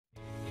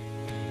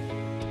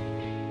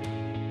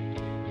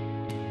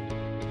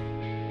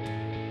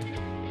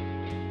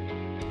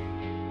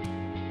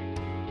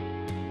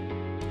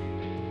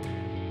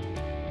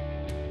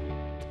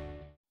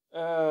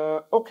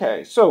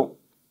Okay, so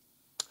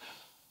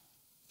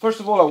first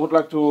of all, I would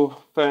like to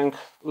thank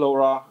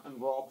Laura and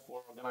Rob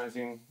for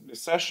organizing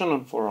this session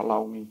and for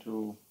allowing me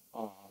to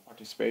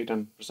participate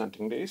and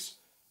presenting this.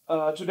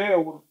 Today,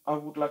 I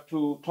would like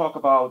to talk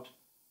about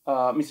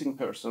missing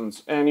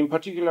persons and, in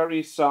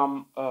particular,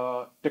 some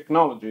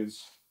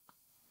technologies.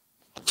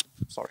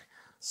 Sorry,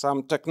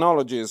 some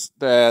technologies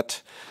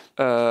that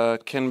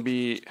can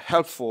be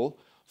helpful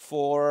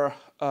for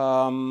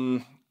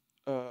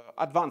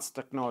advanced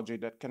technology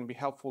that can be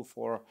helpful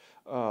for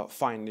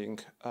finding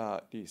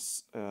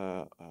these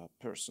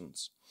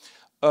persons.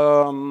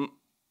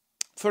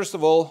 First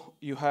of all,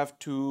 you have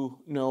to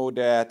know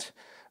that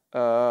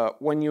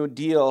when you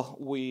deal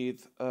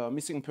with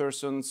missing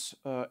persons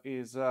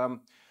is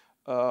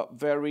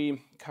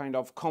very kind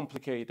of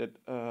complicated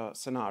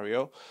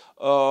scenario,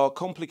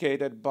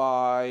 complicated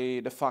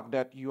by the fact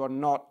that you are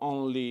not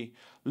only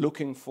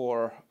looking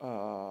for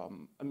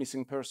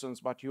missing persons,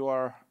 but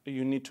you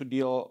need to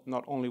deal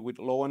not only with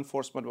law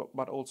enforcement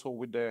but also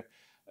with the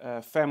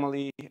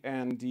family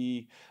and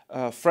the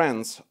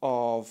friends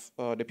of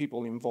the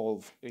people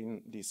involved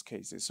in these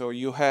cases. So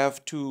you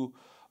have to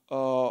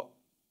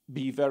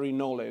be very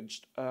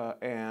knowledgeable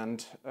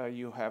and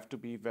you have to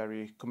be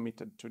very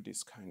committed to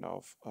this kind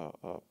of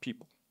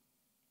people.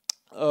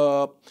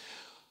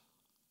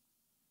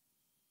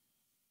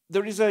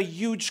 There is a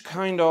huge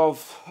kind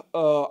of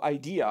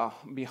idea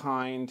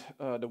behind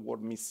the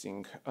word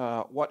missing.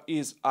 What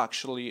is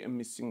actually a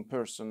missing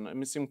person? A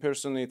missing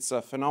person, it's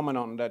a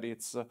phenomenon that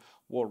it's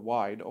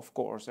worldwide, of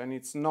course, and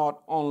it's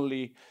not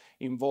only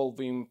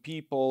involving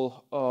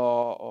people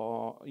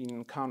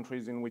in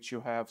countries in which you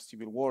have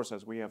civil wars,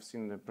 as we have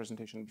seen in the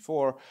presentation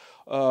before.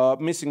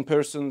 Missing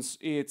persons,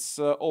 it's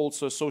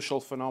also a social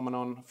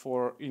phenomenon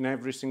in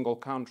every single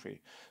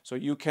country. So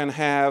you can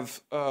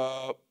have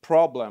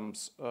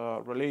problems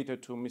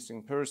related to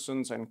missing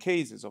persons and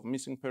cases of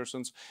missing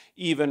persons,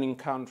 even in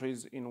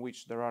countries in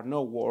which there are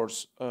no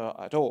wars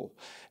at all.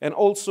 And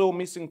also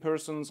missing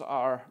persons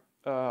are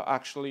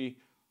actually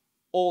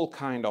all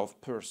kind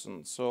of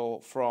persons, so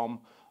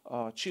from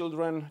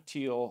children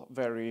till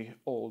very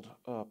old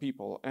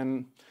people.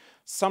 And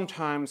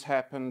sometimes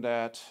happen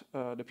that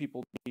the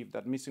people believe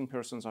that missing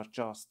persons are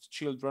just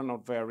children or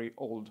very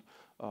old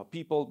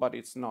people, but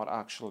it's not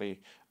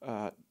actually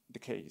the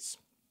case.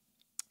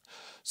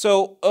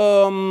 So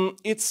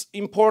it's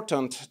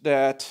important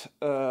that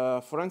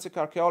forensic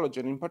archaeology,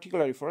 and in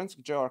particular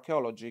forensic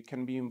geoarchaeology,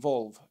 can be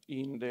involved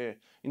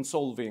in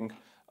solving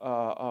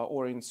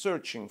or in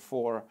searching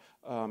for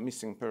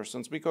missing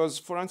persons, because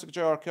forensic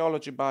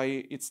geoarchaeology, by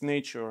its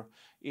nature,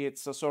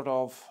 it's a sort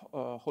of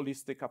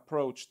holistic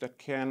approach that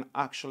can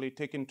actually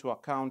take into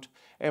account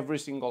every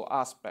single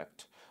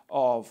aspect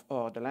of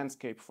the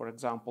landscape, for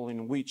example,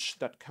 in which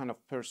that kind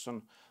of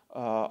person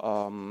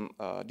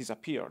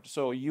disappeared.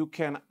 So you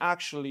can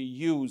actually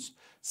use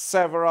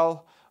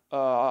several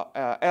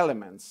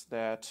elements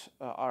that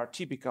are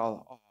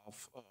typical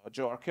of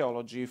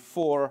geoarchaeology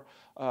for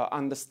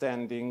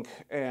understanding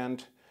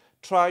and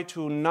try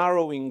to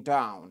narrowing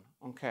down,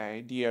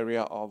 okay, the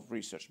area of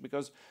research,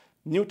 because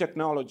new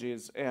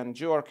technologies and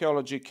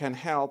geoarchaeology can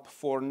help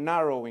for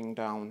narrowing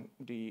down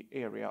the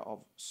area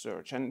of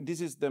search. And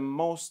this is the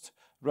most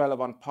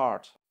relevant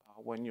part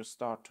when you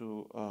start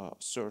to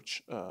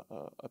search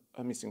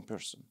a missing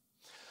person.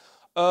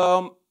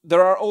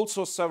 There are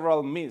also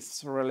several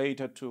myths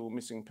related to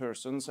missing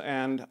persons,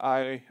 and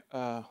I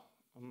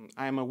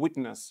am a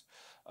witness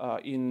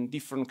in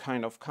different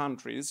kind of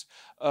countries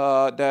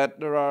that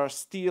there are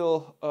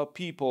still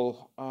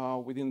people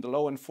within the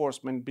law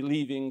enforcement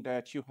believing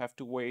that you have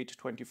to wait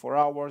 24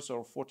 hours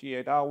or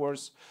 48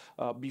 hours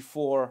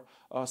before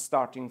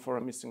starting for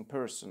a missing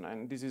person.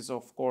 And this is,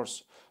 of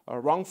course,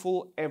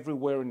 wrongful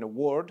everywhere in the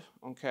world.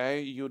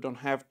 Okay, you don't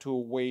have to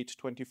wait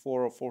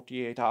 24 or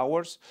 48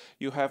 hours.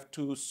 You have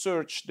to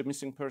search the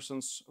missing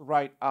persons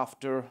right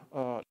after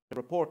the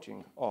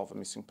reporting of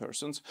missing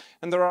persons.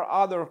 And there are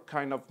other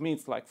kind of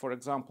myths, like, for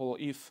example,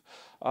 if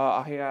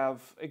I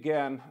have,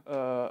 again,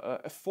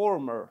 a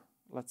former,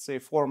 let's say,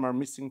 former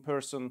missing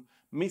person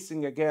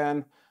missing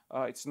again,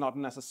 it's not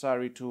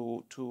necessary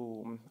to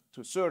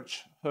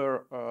search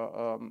her,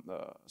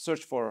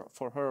 search for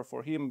her,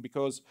 for him,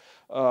 because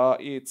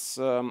let's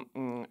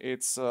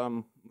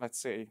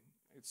say,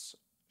 it's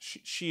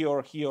she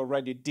or he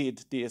already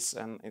did this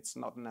and it's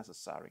not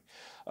necessary.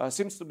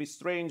 Seems to be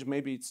strange.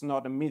 Maybe it's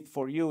not a myth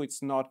for you.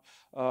 It's not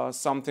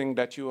something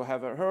that you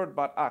have heard,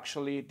 but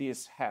actually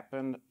this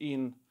happened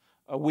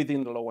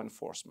within the law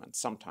enforcement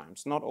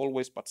sometimes. Not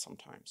always, but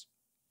sometimes.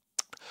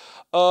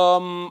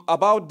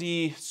 About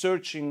the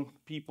searching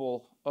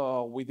people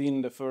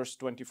within the first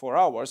 24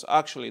 hours,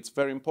 actually it's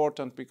very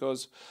important,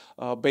 because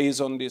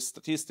based on the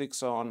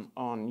statistics on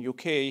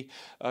UK,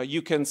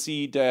 you can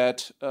see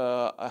that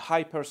a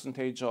high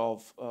percentage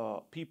of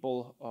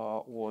people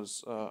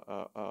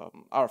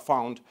are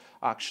found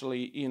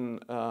actually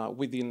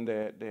within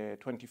the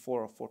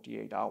 24 or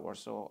 48 hours.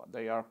 So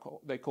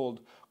they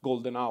called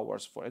golden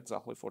hours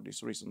exactly for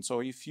this reason.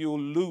 So if you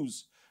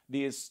lose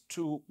these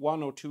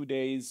 1 or 2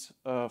 days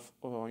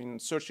in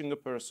searching a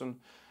person,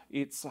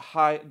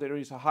 there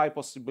is a high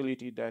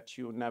possibility that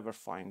you never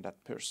find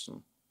that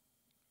person.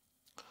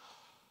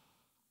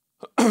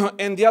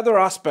 And the other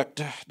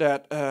aspect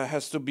that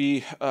has to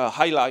be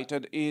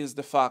highlighted is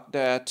the fact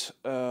that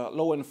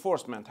law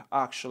enforcement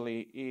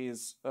actually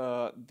is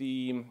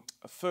the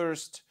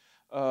first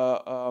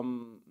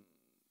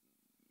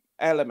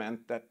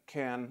element that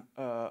can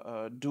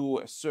do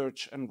a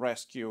search and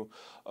rescue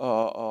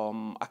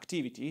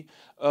activity,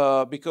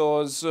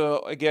 because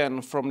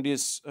again, from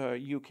this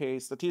UK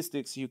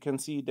statistics, you can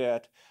see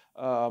that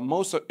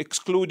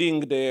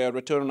excluding the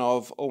return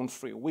of own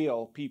free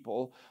will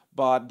people,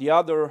 but the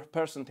other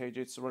percentage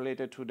is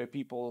related to the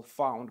people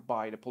found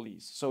by the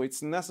police. So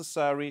it's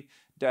necessary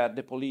that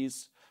the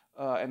police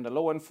and the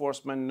law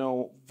enforcement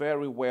know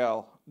very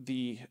well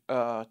the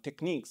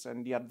techniques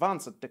and the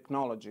advanced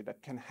technology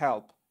that can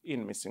help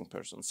in missing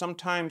persons.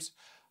 Sometimes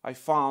I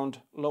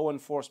found law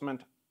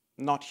enforcement,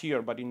 not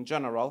here, but in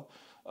general,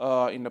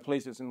 in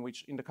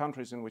the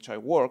countries in which I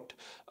worked,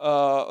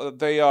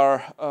 they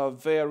are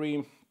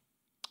very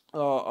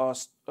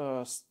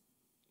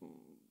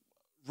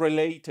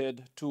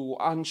related to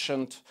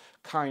ancient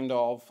kind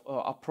of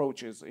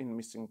approaches in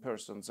missing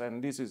persons,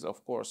 and this is,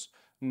 of course,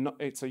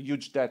 it's a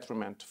huge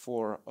detriment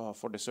for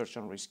the search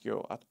and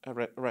rescue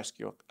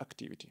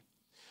activity.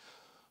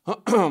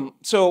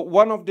 So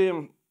one of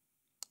the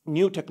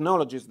new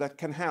technologies that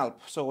can help.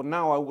 So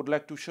now I would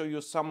like to show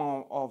you some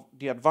of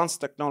the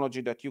advanced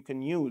technology that you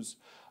can use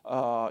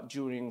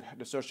during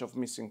the search of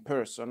missing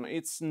person.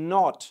 It's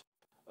not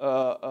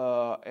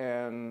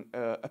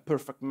a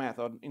perfect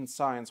method. In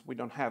science, we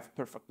don't have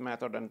perfect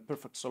method and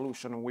perfect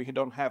solution. We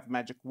don't have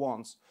magic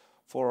wands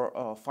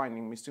for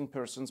finding missing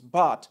persons,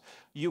 but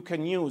you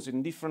can use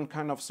in different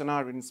kind of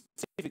scenarios, in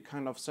specific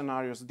kind of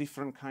scenarios,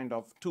 different kind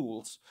of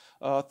tools,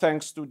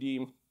 thanks to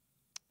the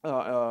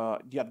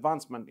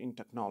advancement in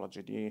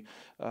technology, the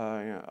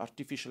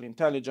artificial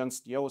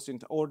intelligence, the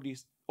OSINT,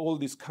 all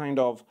these kind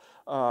of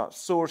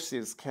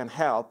sources can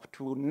help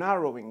to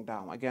narrowing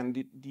down. Again,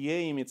 the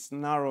aim is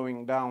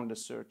narrowing down the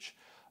search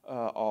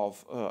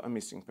of a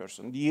missing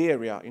person, the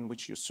area in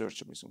which you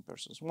search a missing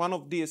person. One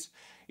of these,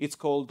 it's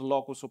called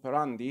locus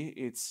operandi.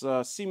 It's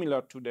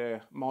similar to the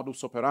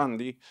modus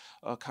operandi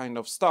kind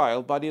of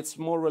style, but it's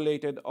more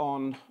related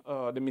on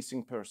the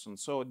missing person.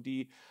 So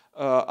the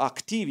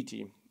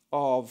activity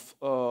of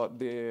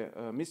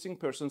the missing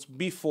persons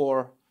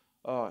before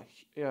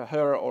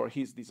her or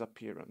his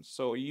disappearance.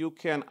 So you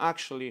can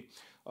actually,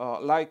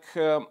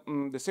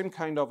 the same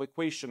kind of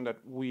equation that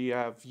we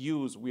are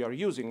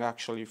using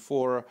actually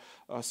for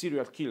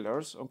serial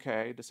killers,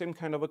 okay, the same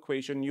kind of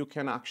equation, you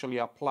can actually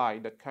apply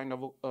that kind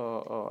of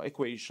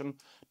equation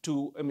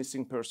to a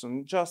missing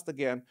person, just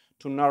again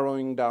to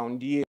narrowing down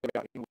the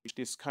area in which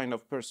this kind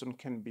of person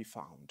can be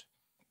found.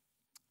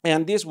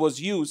 And this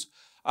was used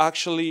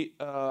actually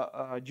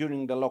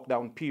during the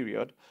lockdown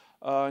period.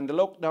 In the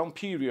lockdown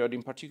period,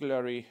 in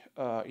particularly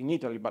in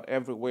Italy, but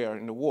everywhere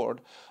in the world,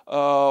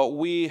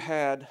 we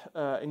had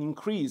an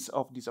increase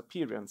of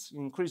disappearance,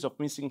 increase of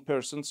missing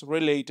persons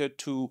related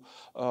to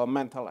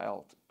mental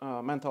health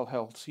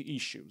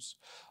issues.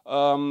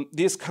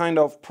 This kind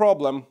of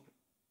problem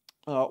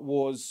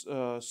was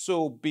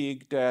so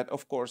big that,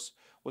 of course,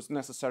 was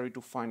necessary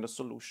to find a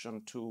solution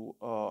to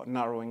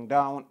narrowing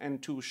down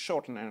and to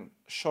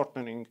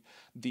shortening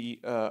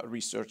the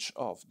research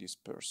of these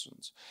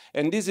persons.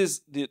 And this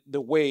is the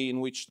way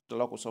in which the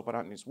locus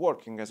operandi is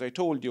working. As I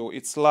told you,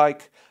 it's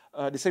like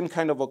the same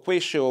kind of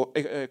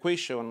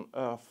equation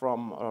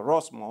from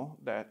Rosmo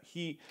that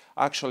he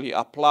actually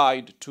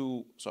applied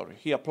to,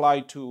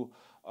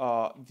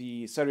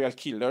 the serial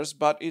killers,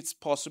 but it's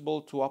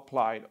possible to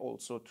apply it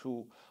also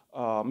to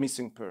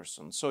missing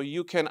persons. So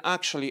you can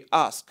actually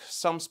ask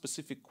some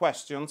specific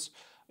questions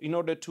in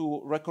order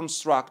to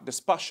reconstruct the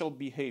spatial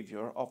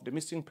behavior of the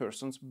missing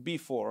persons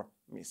before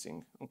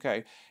missing,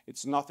 okay?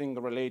 It's nothing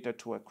related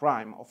to a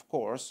crime, of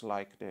course,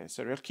 like the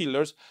serial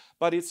killers,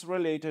 but it's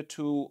related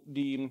to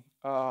the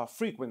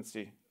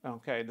frequency,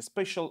 okay? The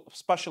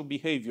spatial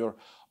behavior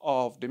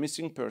of the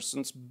missing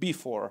persons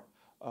before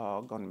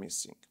gone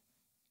missing.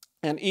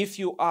 And if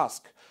you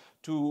ask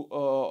to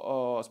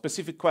a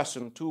specific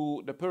question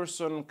to the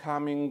person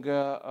coming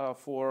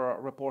for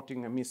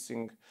reporting a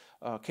missing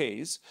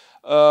case,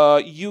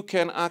 you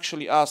can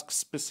actually ask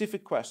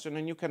specific question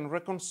and you can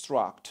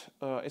reconstruct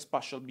a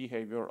spatial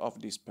behavior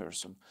of this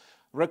person.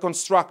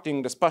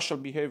 Reconstructing the spatial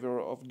behavior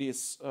of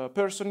this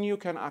person, you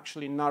can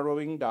actually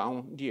narrowing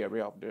down the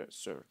area of the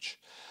search.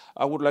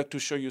 I would like to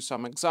show you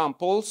some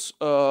examples.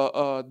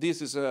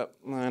 This is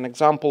an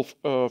example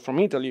from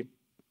Italy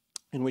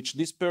in which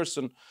this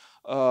person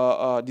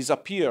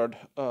disappeared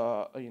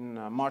in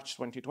March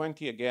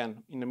 2020,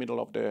 again in the middle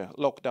of the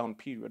lockdown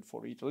period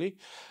for Italy.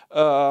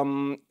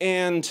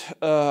 And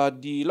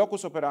the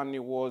locus operandi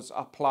was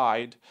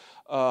applied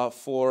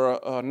for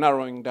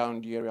narrowing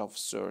down the area of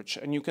search.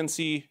 And you can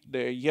see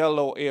the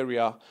yellow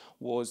area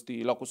was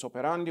the locus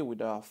operandi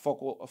with a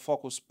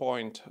focus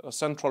point, a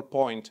central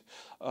point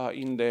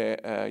in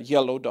the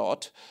yellow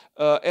dot.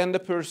 And the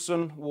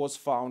person was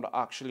found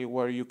actually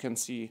where you can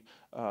see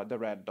the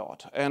red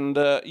dot. And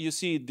you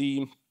see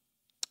the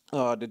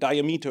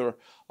diameter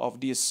of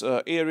this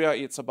area,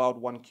 it's about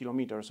 1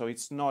 kilometer, so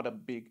it's not a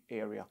big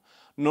area.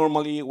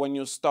 Normally, when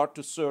you start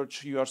to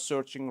search, you are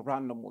searching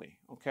randomly,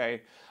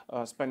 okay?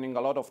 Spending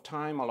a lot of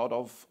time, a lot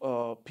of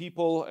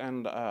people,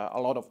 and a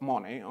lot of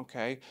money,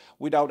 okay?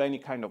 Without any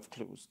kind of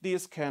clues.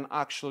 This can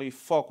actually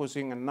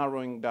focusing and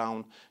narrowing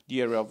down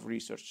the area of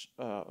research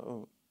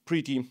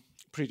pretty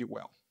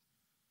well.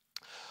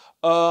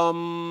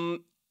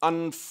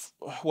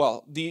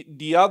 Well,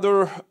 the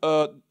other,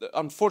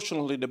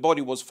 unfortunately, the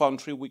body was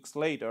found 3 weeks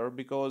later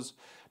because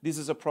this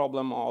is a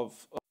problem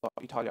of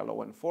Italian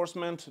law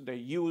enforcement. They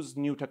use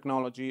new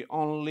technology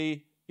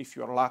only if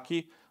you are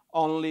lucky,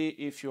 only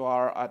if you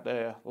are at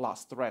the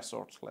last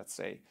resort, let's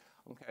say.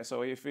 Okay,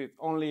 so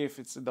only if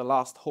it's the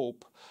last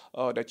hope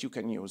that you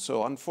can use.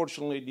 So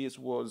unfortunately, this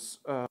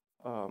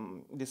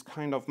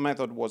kind of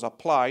method was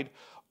applied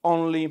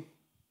only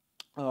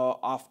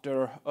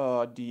after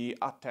the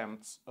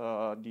attempts,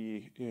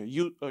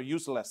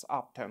 useless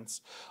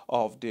attempts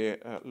of the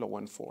law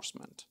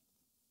enforcement.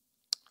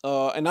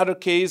 Another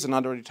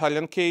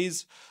Italian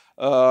case,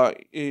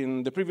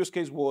 in the previous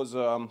case was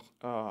a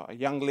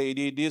young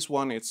lady. This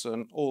one, it's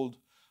an old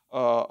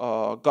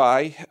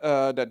guy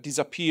that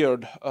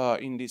disappeared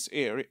in this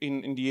area,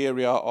 in the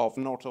area of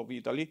north of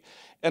Italy.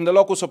 And the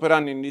locus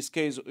operandi in this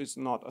case is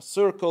not a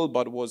circle,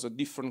 but was a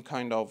different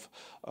kind of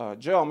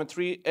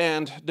geometry.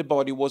 And the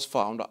body was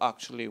found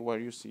actually where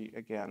you see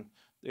again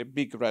the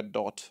big red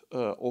dot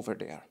over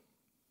there.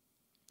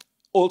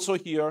 Also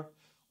here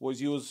was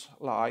used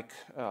like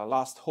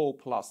last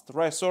hope, last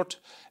resort,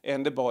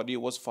 and the body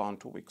was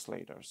found 2 weeks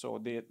later. So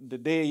the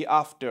day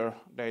after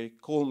they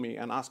called me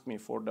and asked me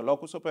for the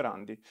locus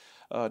operandi,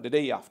 the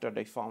day after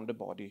they found the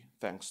body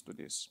thanks to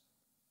this.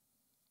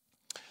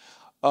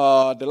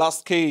 The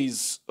last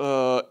case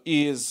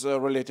is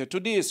related to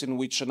this, in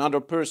which another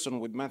person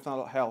with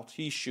mental health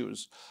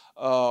issues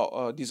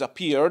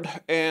disappeared,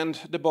 and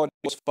the body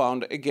was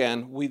found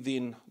again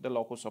within the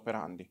locus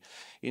operandi.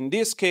 In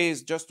this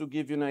case, just to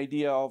give you an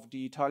idea of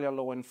the Italian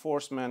law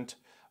enforcement,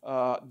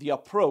 the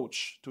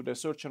approach to the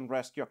search and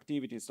rescue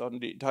activities on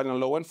the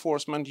Italian law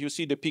enforcement, you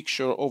see the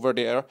picture over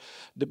there.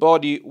 The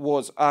body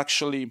was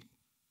actually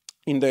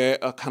in the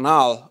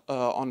canal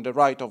on the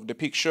right of the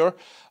picture.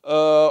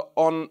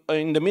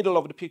 In the middle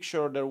of the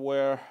picture there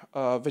were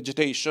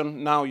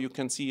vegetation. Now you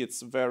can see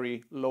it's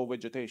very low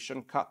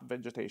vegetation, cut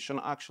vegetation.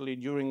 Actually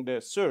during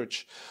the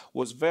search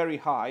was very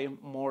high,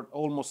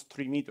 almost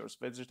 3 meters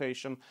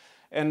vegetation.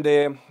 And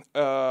the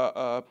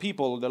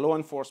people, the law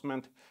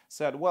enforcement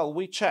said, well,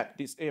 we checked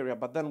this area,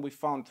 but then we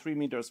found 3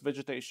 meters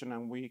vegetation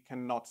and we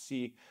cannot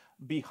see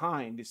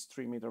behind this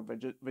 3 meter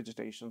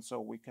vegetation, so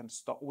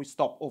we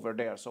stop over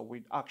there. So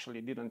we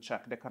actually didn't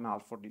check the canal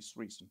for this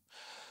reason.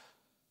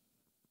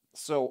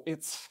 So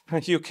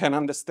you can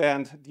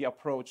understand the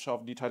approach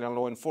of the Italian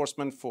law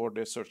enforcement for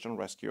the search and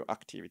rescue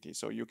activity.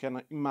 So you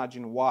can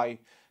imagine why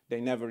they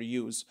never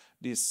use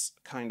this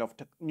kind of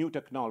new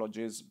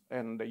technologies,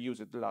 and they use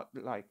it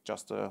like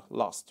just a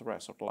last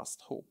resort,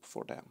 last hope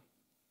for them.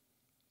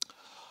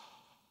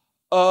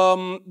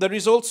 There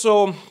is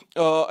also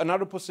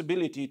another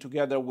possibility,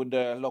 together with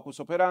the locus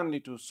operandi,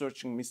 to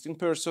searching missing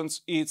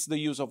persons. It's the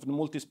use of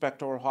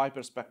multispectral or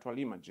hyperspectral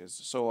images.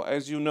 So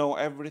as you know,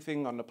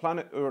 everything on the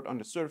planet Earth, on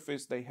the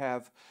surface, they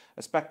have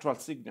a spectral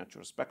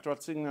signature. Spectral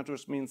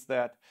signatures means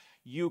that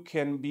you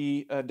can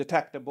be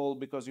detectable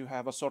because you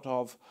have a sort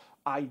of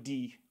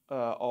ID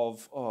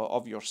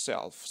of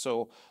yourself.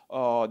 So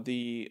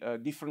the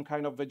different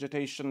kind of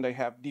vegetation, they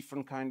have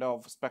different kind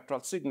of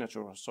spectral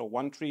signature. So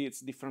one tree is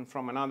different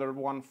from another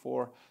one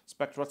for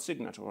spectral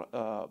signature.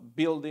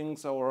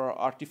 Buildings or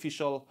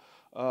artificial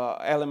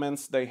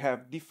elements, they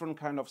have different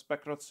kind of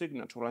spectral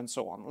signature and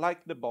so on,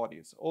 like the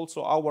bodies.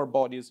 Also our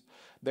bodies,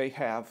 they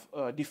have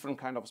different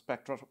kind of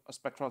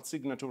spectral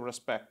signature with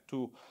respect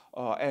to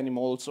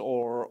animals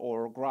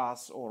or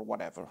grass or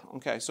whatever.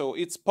 Okay, so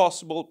it's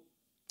possible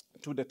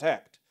to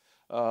detect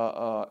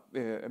a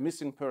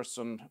missing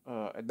person,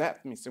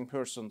 that missing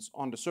persons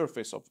on the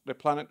surface of the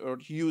planet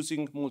Earth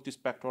using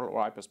multispectral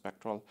or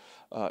hyperspectral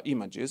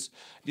images.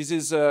 This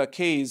is a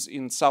case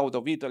in south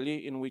of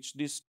Italy in which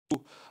these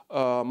two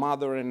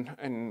mother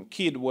and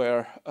kid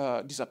were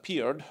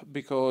disappeared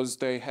because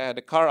they had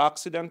a car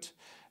accident,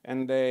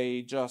 and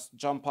they just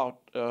jump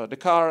out the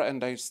car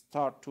and they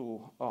start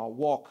to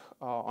walk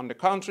on the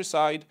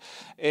countryside,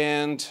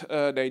 and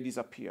they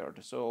disappeared.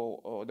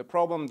 So the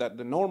problem that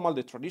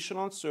the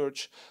traditional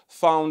search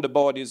found the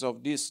bodies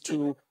of these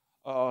two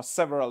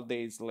several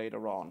days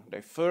later on. They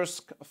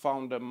first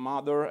found the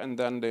mother and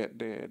then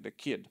the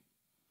kid.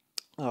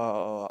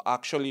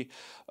 actually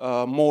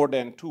more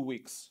than 2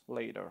 weeks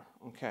later.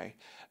 Okay,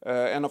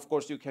 and of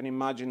course you can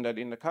imagine that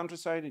in the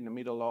countryside, in the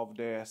middle of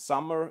the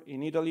summer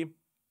in Italy,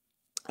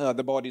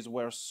 the bodies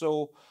were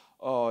so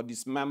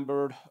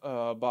dismembered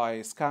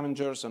by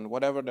scavengers and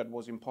whatever that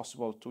was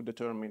impossible to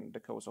determine the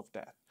cause of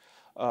death.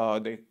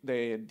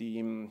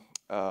 The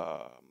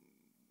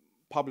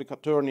public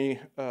attorney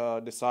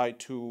decided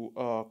to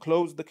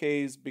close the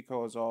case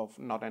because of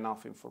not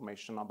enough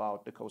information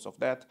about the cause of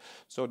death.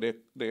 So the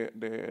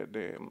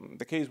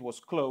case was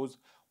closed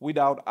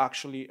without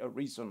actually a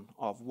reason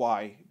of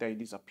why they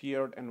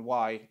disappeared and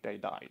why they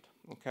died.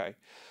 Okay,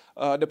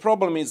 the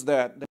problem is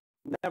that they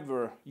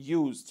never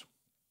used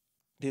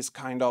this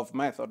kind of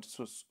method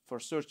for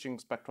searching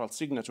spectral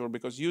signature,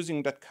 because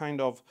using that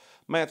kind of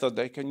method,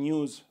 they can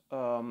use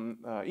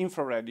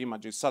infrared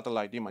images,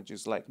 satellite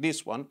images like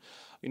this one,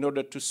 in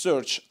order to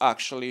search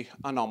actually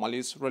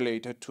anomalies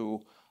related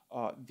to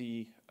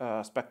the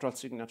spectral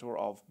signature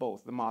of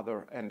both the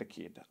mother and the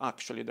kid.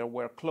 Actually, they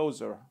were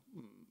closer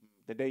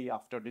the day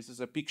after. This is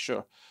a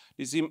picture.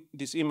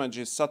 This image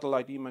is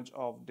satellite image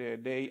of the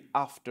day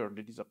after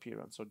the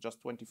disappearance, so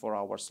just 24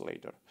 hours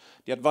later.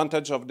 The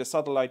advantage of the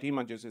satellite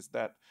images is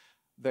that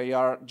they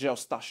are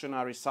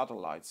geostationary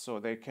satellites, so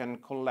they can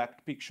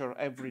collect picture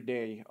every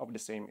day of the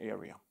same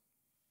area.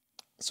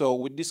 So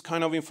with this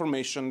kind of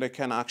information, they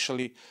can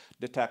actually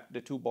detect the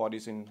two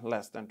bodies in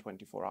less than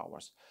 24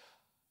 hours.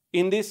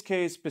 In this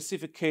case,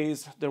 specific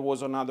case, there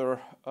was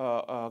another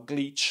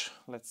glitch,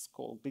 let's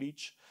call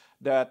glitch,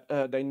 that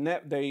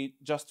they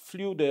just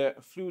flew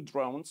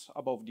drones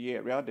above the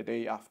area the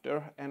day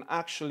after, and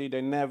actually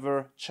they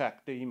never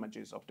checked the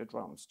images of the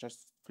drones,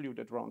 just flew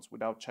the drones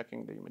without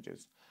checking the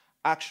images.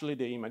 Actually,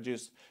 the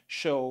images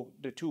show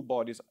the two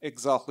bodies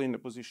exactly in the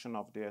position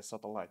of the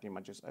satellite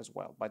images as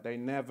well, but they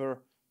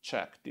never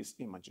checked these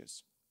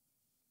images.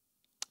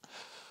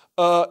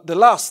 The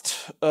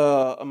last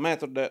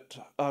method that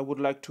I would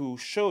like to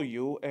show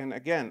you, and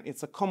again,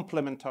 it's a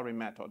complementary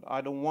method.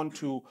 I don't want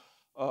to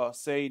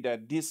say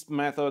that this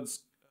method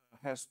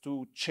has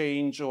to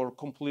change or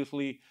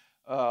completely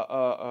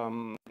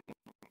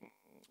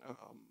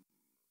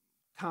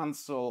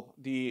cancel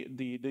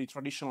the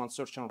traditional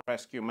search and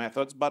rescue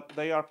methods, but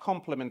they are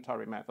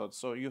complementary methods.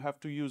 So you have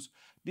to use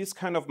these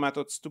kind of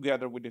methods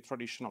together with the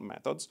traditional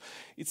methods.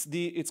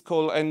 It's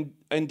called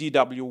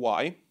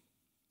NDWI.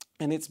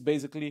 And it's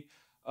basically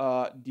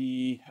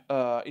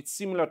it's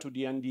similar to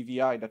the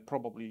NDVI that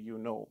probably you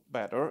know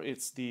better.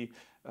 It's the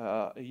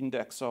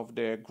index of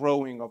the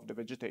growing of the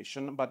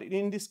vegetation, but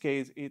in this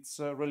case, it's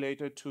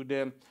related to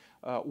the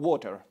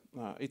water.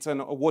 It's a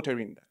water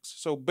index.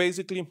 So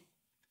basically,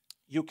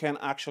 you can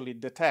actually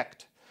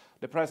detect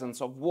the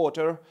presence of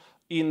water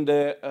in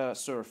the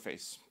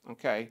surface.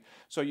 Okay,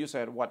 so you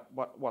said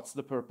what's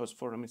the purpose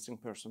for a missing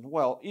person?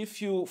 Well,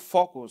 if you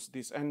focus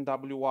this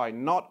NWI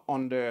not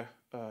on the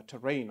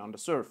terrain, on the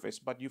surface,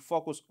 but you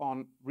focus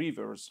on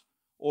rivers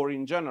or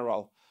in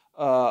general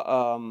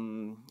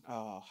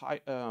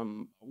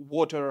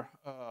water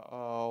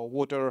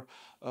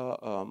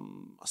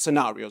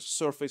scenarios,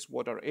 surface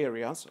water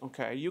areas,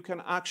 okay, you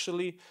can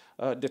actually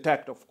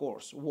detect, of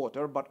course,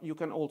 water, but you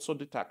can also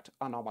detect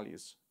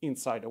anomalies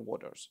inside the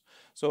waters.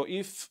 So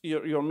if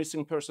your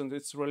missing person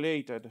is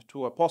related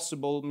to a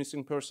possible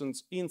missing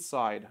persons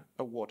inside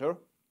a water,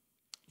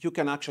 you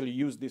can actually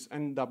use this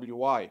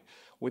NWI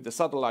with the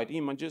satellite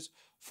images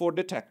for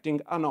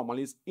detecting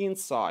anomalies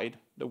inside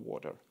the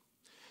water.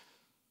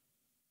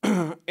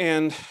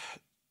 And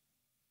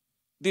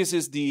this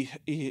is the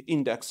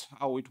index,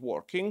 how it's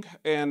working.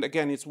 And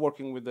again, it's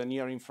working with the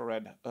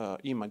near-infrared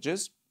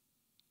images.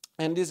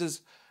 And this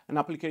is an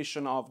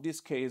application of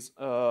this case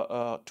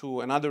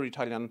to another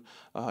Italian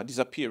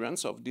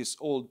disappearance of this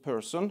old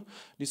person.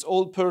 This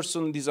old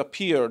person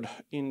disappeared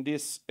in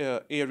this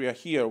area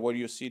here where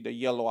you see the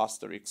yellow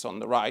asterisk on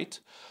the right.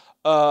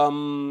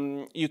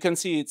 You can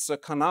see it's a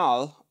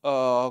canal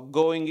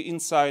going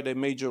inside a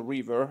major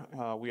river.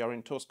 We are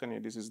in Tuscany.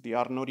 This is the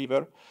Arno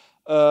River.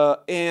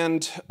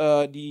 And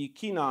the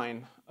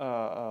canine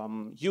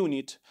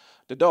unit,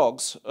 the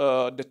dogs,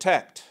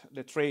 detect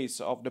the trace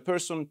of the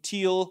person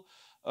till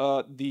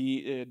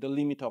the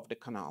limit of the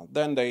canal.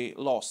 Then they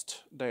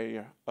lost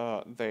the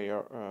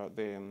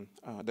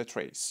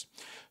trace.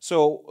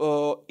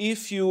 So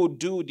if you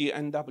do the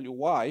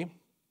NWI,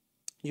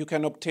 you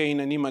can obtain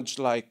an image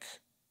like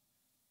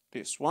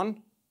this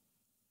one.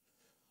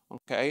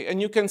 Okay, and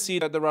you can see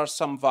that there are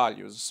some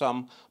values,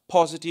 some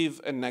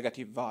positive and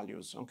negative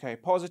values. Okay,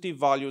 positive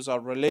values are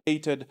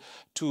related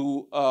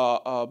to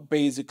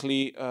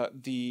basically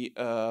the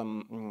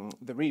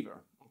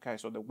river. Okay,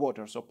 so the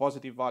water. So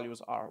positive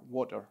values are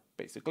water,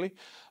 basically.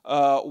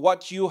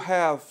 What you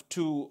have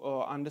to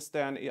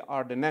understand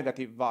are the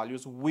negative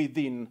values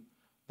within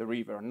the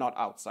river, not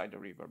outside the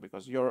river,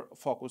 because your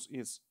focus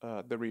is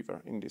the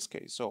river in this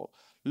case. So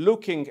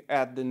looking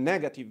at the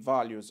negative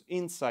values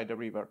inside the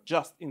river,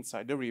 just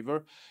inside the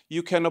river,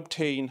 you can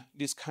obtain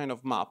this kind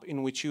of map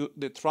in which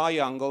the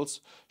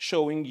triangles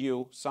showing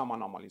you some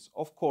anomalies.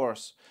 Of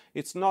course,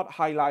 it's not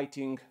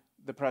highlighting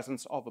the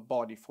presence of a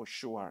body for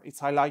sure.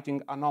 It's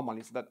highlighting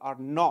anomalies that are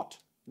not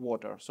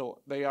water. So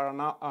they are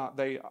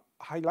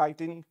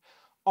highlighting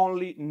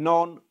only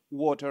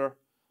non-water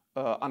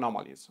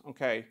anomalies,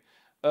 okay?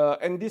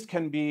 And this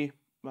can be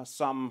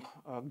some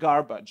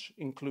garbage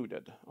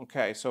included,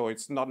 okay? So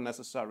it's not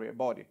necessarily a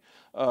body.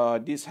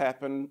 This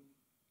happened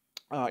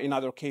in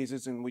other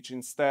cases in which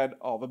instead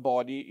of a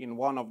body in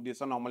one of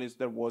these anomalies,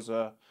 there was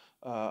a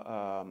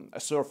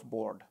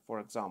surfboard, for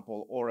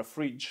example, or a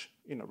fridge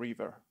in a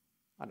river.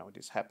 I know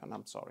this happened,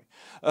 I'm sorry.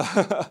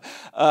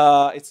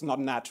 It's not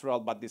natural,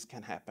 but this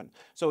can happen.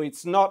 So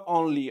it's not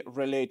only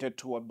related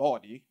to a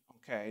body,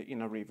 okay,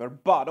 in a river,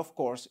 but of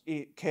course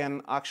it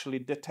can actually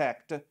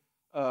detect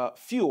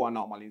few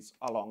anomalies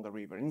along the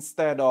river.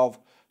 Instead of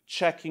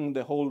checking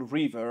the whole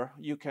river,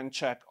 you can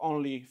check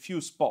only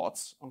few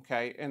spots,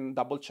 okay, and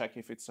double check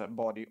if it's a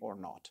body or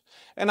not.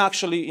 And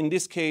actually, in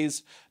this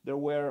case, there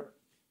were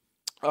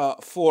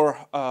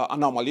 4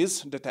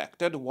 anomalies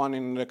detected, one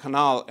in the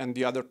canal and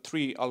the other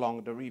 3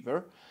 along the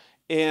river.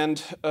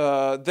 And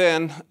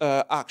then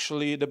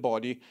actually the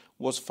body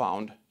was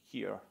found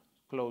here,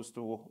 close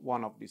to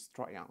one of these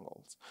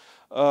triangles.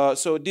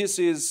 So this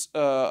is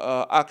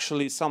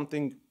actually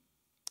something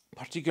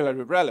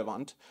particularly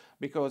relevant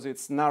because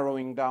it's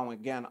narrowing down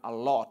again a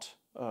lot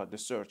the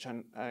search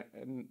and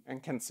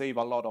can save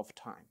a lot of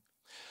time.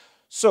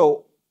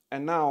 So,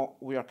 and now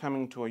we are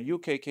coming to a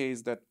UK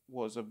case that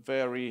was a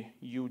very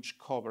huge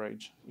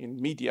coverage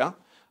in media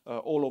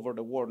all over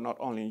the world, not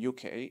only in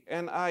UK.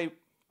 And I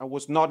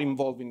was not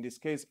involved in this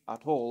case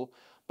at all,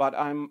 but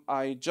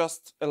I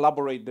just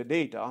elaborate the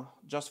data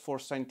just for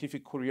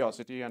scientific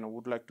curiosity, and I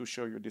would like to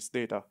show you this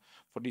data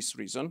for this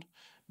reason.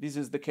 This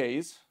is the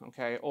case,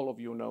 okay? All of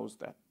you knows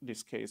that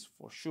this case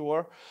for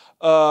sure.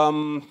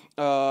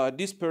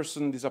 This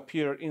person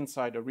disappeared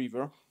inside a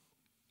river.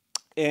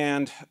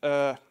 And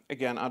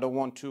again, I don't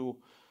want to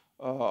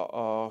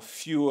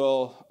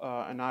fuel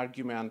an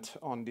argument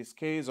on this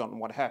case, on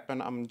what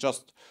happened.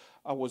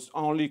 I was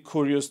only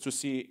curious to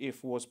see if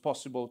it was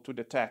possible to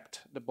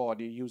detect the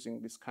body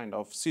using this kind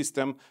of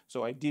system.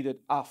 So I did it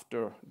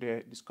after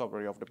the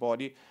discovery of the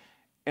body.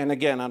 And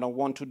again, I don't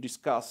want to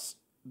discuss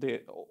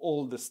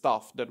all the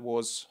stuff that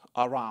was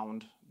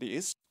around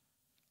this.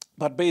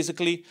 But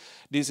basically,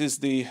 this is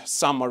the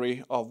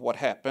summary of what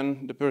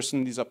happened. The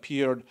person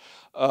disappeared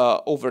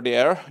over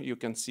there. You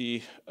can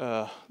see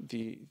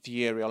the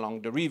area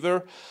along the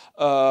river.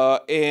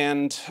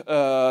 And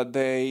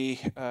they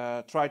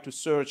tried to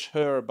search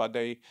her, but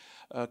they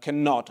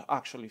cannot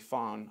actually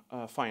find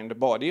the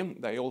body.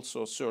 They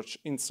also search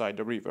inside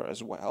the river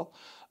as well.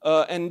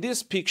 And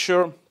this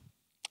picture,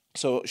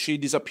 so she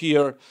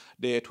disappeared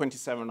the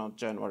 27th of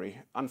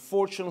January.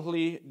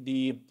 Unfortunately,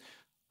 the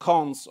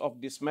cons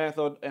of this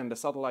method and the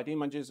satellite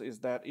images is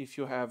that if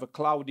you have a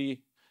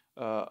cloudy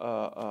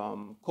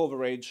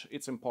coverage,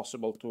 it's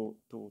impossible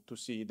to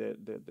see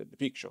the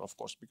picture, of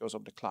course, because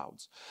of the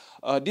clouds.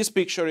 This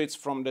picture is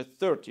from the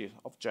 30th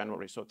of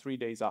January, so 3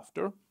 days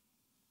after.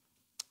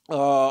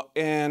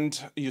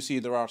 And you see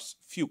there are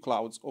few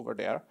clouds over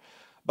there,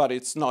 but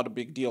it's not a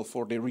big deal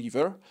for the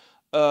river.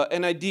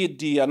 And I did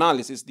the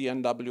analysis, the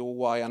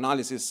NWY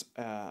analysis,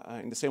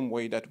 in the same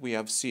way that we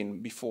have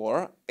seen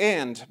before.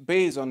 And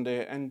based on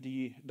the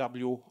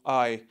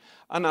NDWI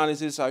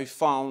analysis, I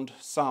found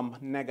some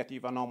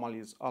negative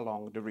anomalies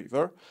along the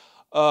river.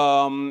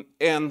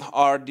 And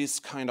are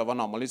these kind of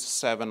anomalies,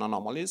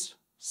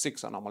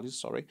 6 anomalies,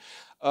 sorry,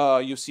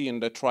 you see in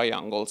the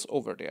triangles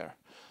over there.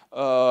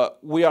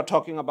 We are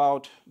talking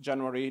about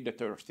January the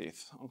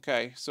 30th,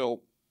 okay?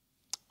 So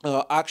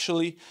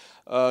actually,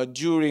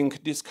 during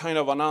this kind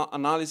of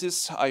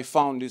analysis, I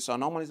found these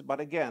anomalies, but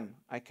again,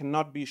 I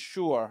cannot be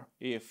sure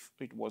if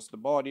it was the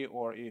body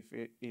or if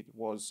it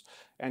was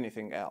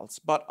anything else.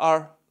 But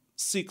are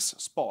 6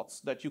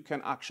 spots that you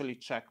can actually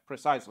check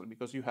precisely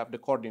because you have the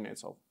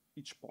coordinates of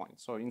each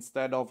point. So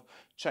instead of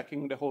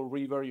checking the whole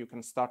river, you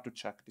can start to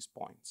check these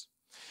points.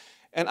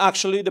 And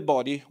actually, the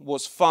body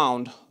was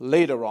found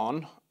later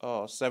on,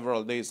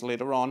 several days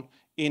later on,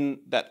 in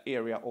that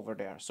area over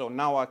there. So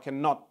now I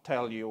cannot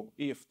tell you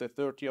if the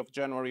 30th of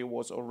January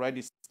was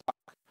already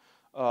stuck,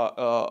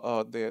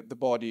 the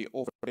body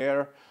over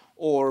there,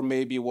 or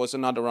maybe was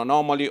another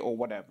anomaly or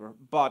whatever.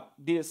 But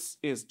this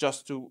is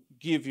just to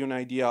give you an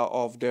idea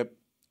of the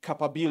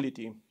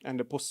capability and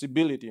the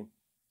possibility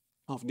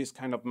of this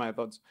kind of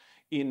methods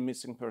in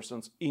missing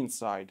persons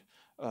inside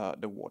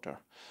the water.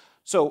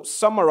 So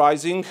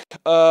summarizing,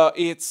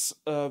 it's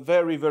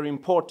very, very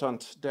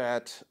important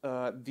that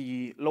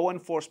the law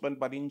enforcement,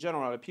 but in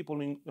general,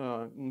 people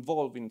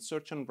involved in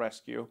search and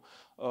rescue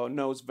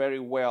knows very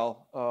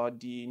well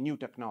the new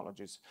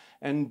technologies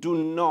and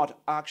do not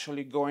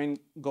actually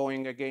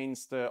going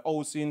against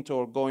OSINT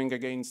or going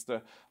against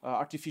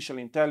artificial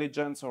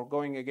intelligence or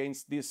going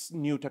against this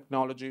new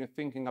technology,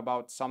 thinking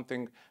about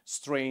something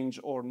strange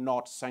or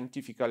not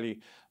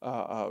scientifically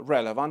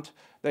relevant.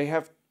 They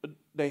have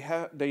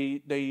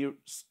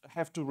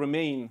to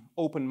remain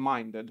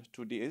open-minded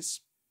to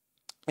this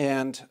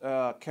and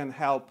can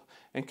help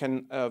and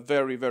can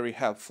very, very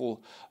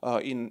helpful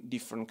in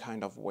different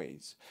kind of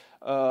ways,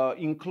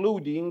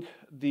 including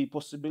the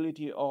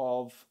possibility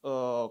of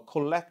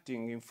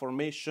collecting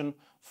information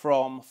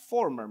from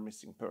former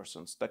missing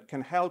persons that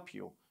can help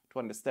you to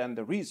understand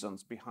the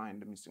reasons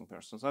behind the missing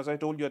persons. As I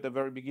told you at the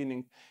very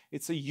beginning,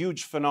 it's a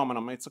huge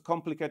phenomenon. It's a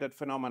complicated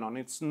phenomenon.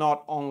 It's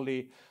not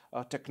only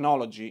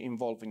technology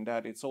involved in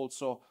that, it's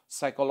also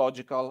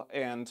psychological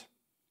and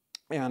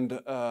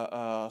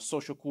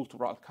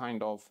sociocultural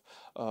kind of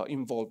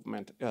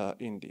involvement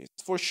in this.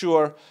 For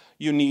sure,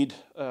 you need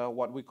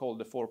what we call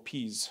the 4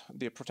 Ps,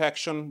 the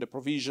protection, the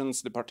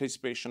provisions, the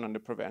participation, and the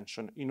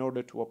prevention in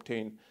order to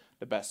obtain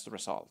the best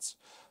results.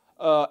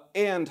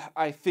 And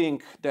I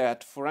think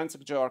that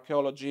forensic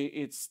geoarchaeology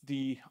is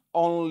the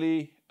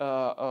only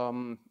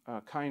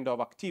kind of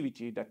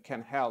activity that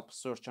can help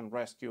search and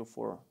rescue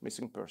for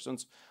missing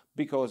persons,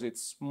 because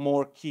it's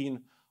more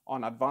keen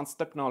on advanced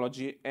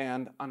technology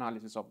and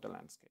analysis of the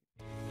landscape.